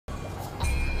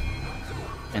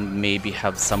And maybe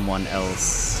have someone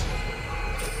else.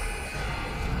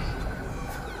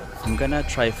 I'm gonna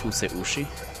try Fuseushi.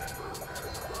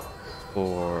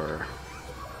 Or...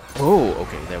 Oh,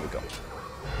 okay, there we go.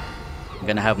 I'm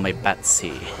gonna have my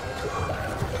Batsy.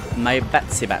 My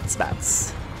Batsy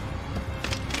Bats.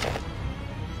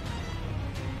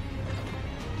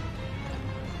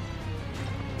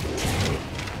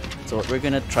 So what we're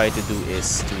gonna try to do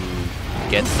is to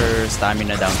get her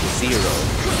stamina down to 0.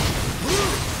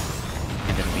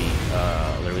 And then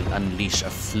we'll unleash a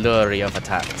flurry of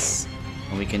attacks.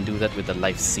 And we can do that with the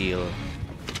Lifeseal.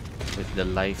 With the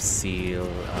Lifeseal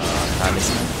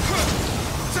talisman.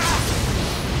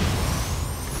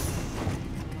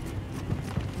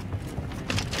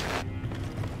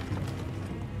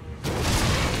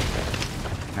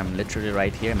 I'm literally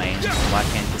right here, man. Why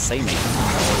can't you say me?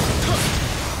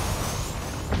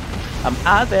 Am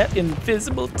I that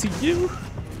invisible to you?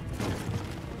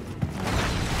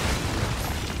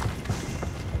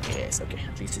 Yes, okay.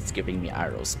 At least it's giving me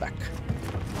arrows back.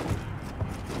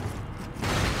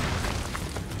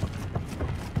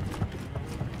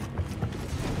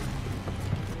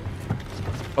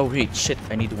 Oh wait, shit.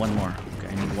 I need one more. Okay,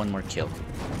 I need one more kill.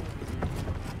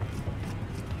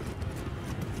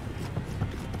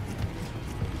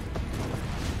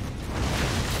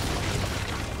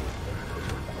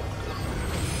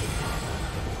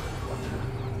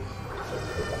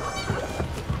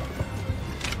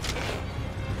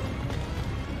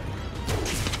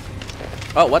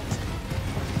 Oh, what?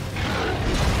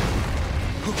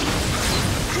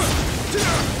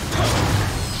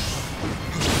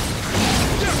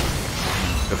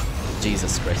 Oh,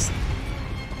 Jesus Christ.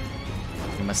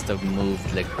 He must have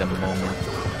moved like the moment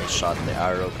I shot the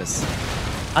arrow because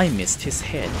I missed his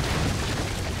head.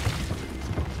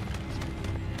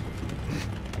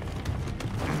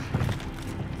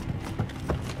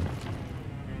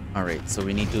 Alright, so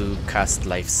we need to cast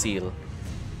Lifeseal.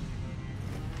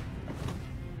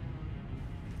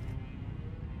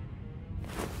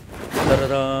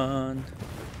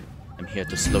 I'm here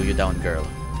to slow you down, girl.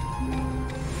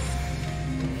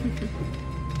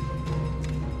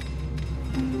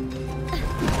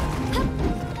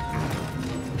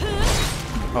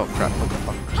 Oh crap, what the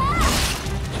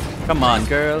fuck? Come on,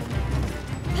 girl.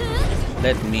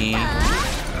 Let me...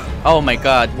 Oh my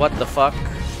god, what the fuck?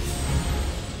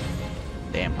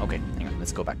 Damn, okay, hang on,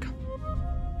 let's go back.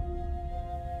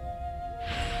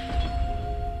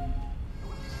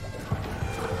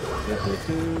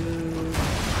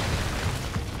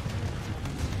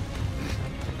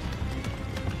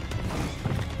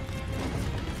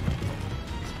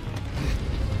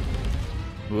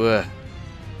 Whoa.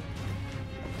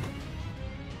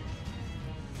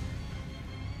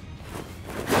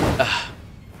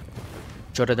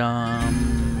 Chodadam.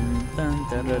 Dun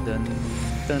dun dun dun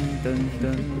dun dun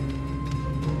dun.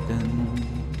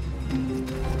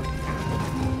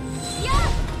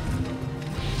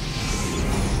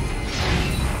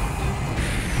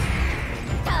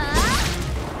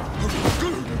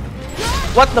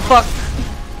 What the fuck?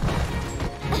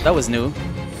 That was new.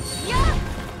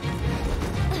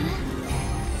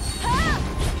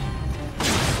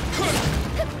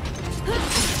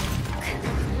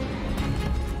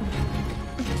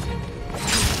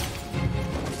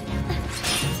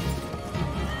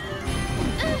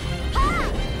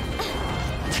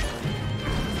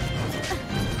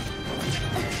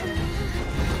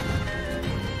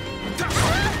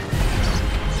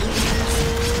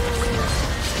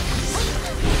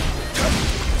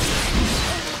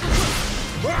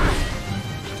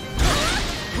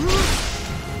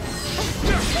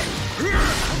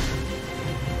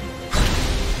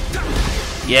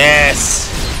 Yes!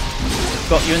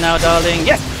 Got you now, darling.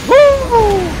 Yes!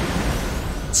 Woo!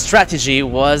 Strategy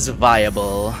was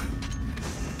viable.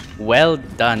 Well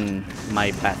done,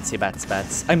 my Batsy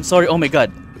Bats. I'm sorry, oh my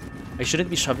god. I shouldn't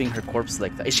be shoving her corpse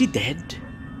like that. Is she dead?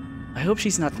 I hope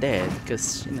she's not dead,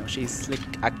 because, you know, she's like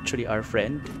actually our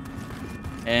friend.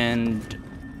 And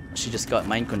she just got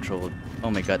mind controlled.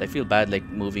 Oh my god, I feel bad like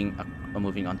moving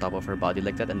on top of her body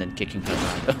like that and then kicking her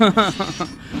around.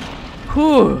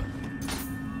 Whew!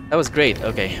 That was great.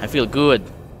 Okay, I feel good.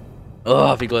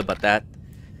 Oh, I feel good about that.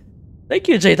 Thank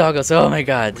you, J-Doggles. Oh my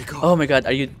god. Oh my god,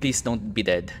 are you... Please don't be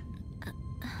dead.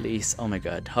 Please. Oh my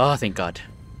god. Oh, thank god.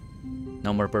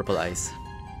 No more purple eyes.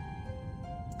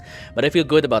 But I feel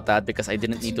good about that because I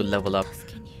didn't need to level up.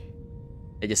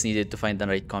 I just needed to find the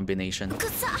right combination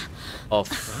of...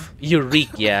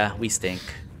 Eureka! Yeah, we stink.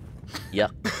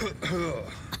 Yuck.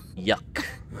 Yuck.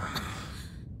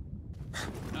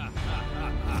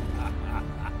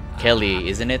 Kelly,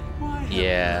 isn't it?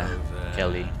 Yeah,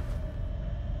 Kelly.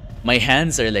 My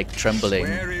hands are like trembling.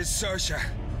 Where is Sersha?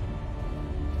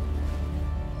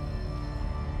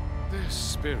 This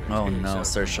spirit Oh is no, a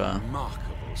Sersha.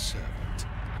 remarkable servant.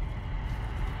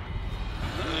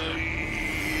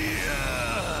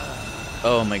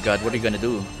 Oh my god, what are you gonna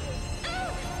do?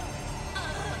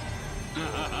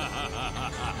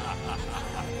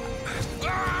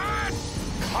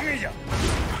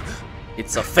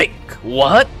 It's a fake.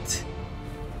 What?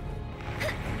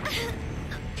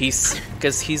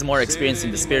 Because he's more experienced in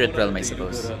the spirit realm, I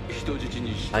suppose.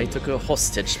 I took her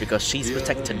hostage because she's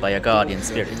protected by a guardian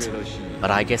spirit. But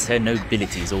I guess her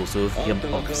nobility is also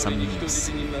of some use.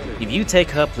 If you take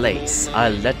her place,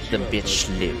 I'll let the bitch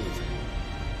live.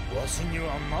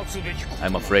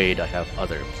 I'm afraid I have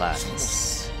other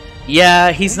plans.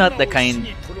 Yeah, he's not the kind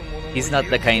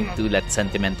to let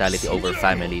sentimentality over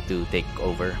family to take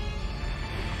over.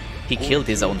 He killed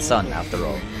his own son, after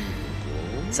all.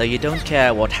 So you don't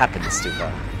care what happens to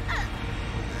her.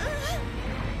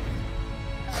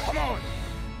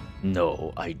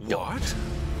 No, I don't.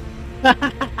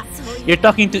 You're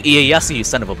talking to Ieyasu, you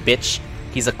son of a bitch.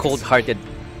 He's a cold-hearted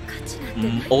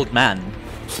old man.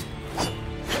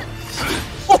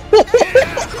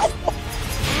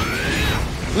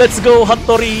 Let's go,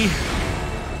 Hattori!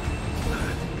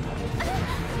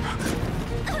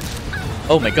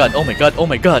 Oh my god, oh my god, oh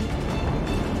my god!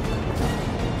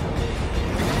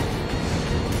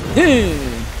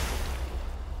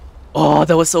 Oh,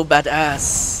 that was so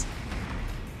badass!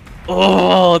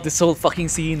 Oh, this whole fucking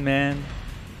scene, man.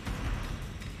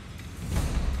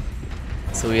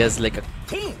 So he has like a...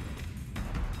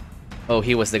 Oh,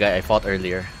 he was the guy I fought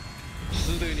earlier.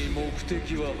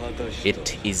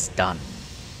 It is done.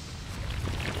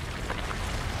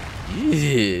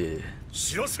 Yeah.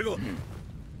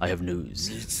 I have news.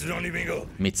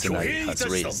 Mitsunari has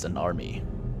raised an army.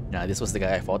 Nah, this was the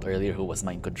guy I fought earlier who was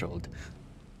mind controlled.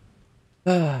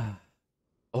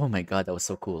 Oh my god, that was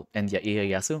so cool. And yeah,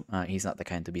 Ieyasu, he's not the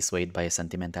kind to be swayed by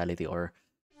sentimentality or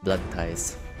blood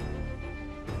ties.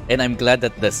 And I'm glad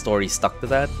that the story stuck to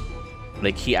that.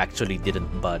 Like, he actually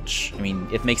didn't budge. I mean,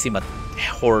 it makes him a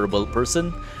horrible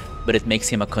person, but it makes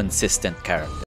him a consistent character.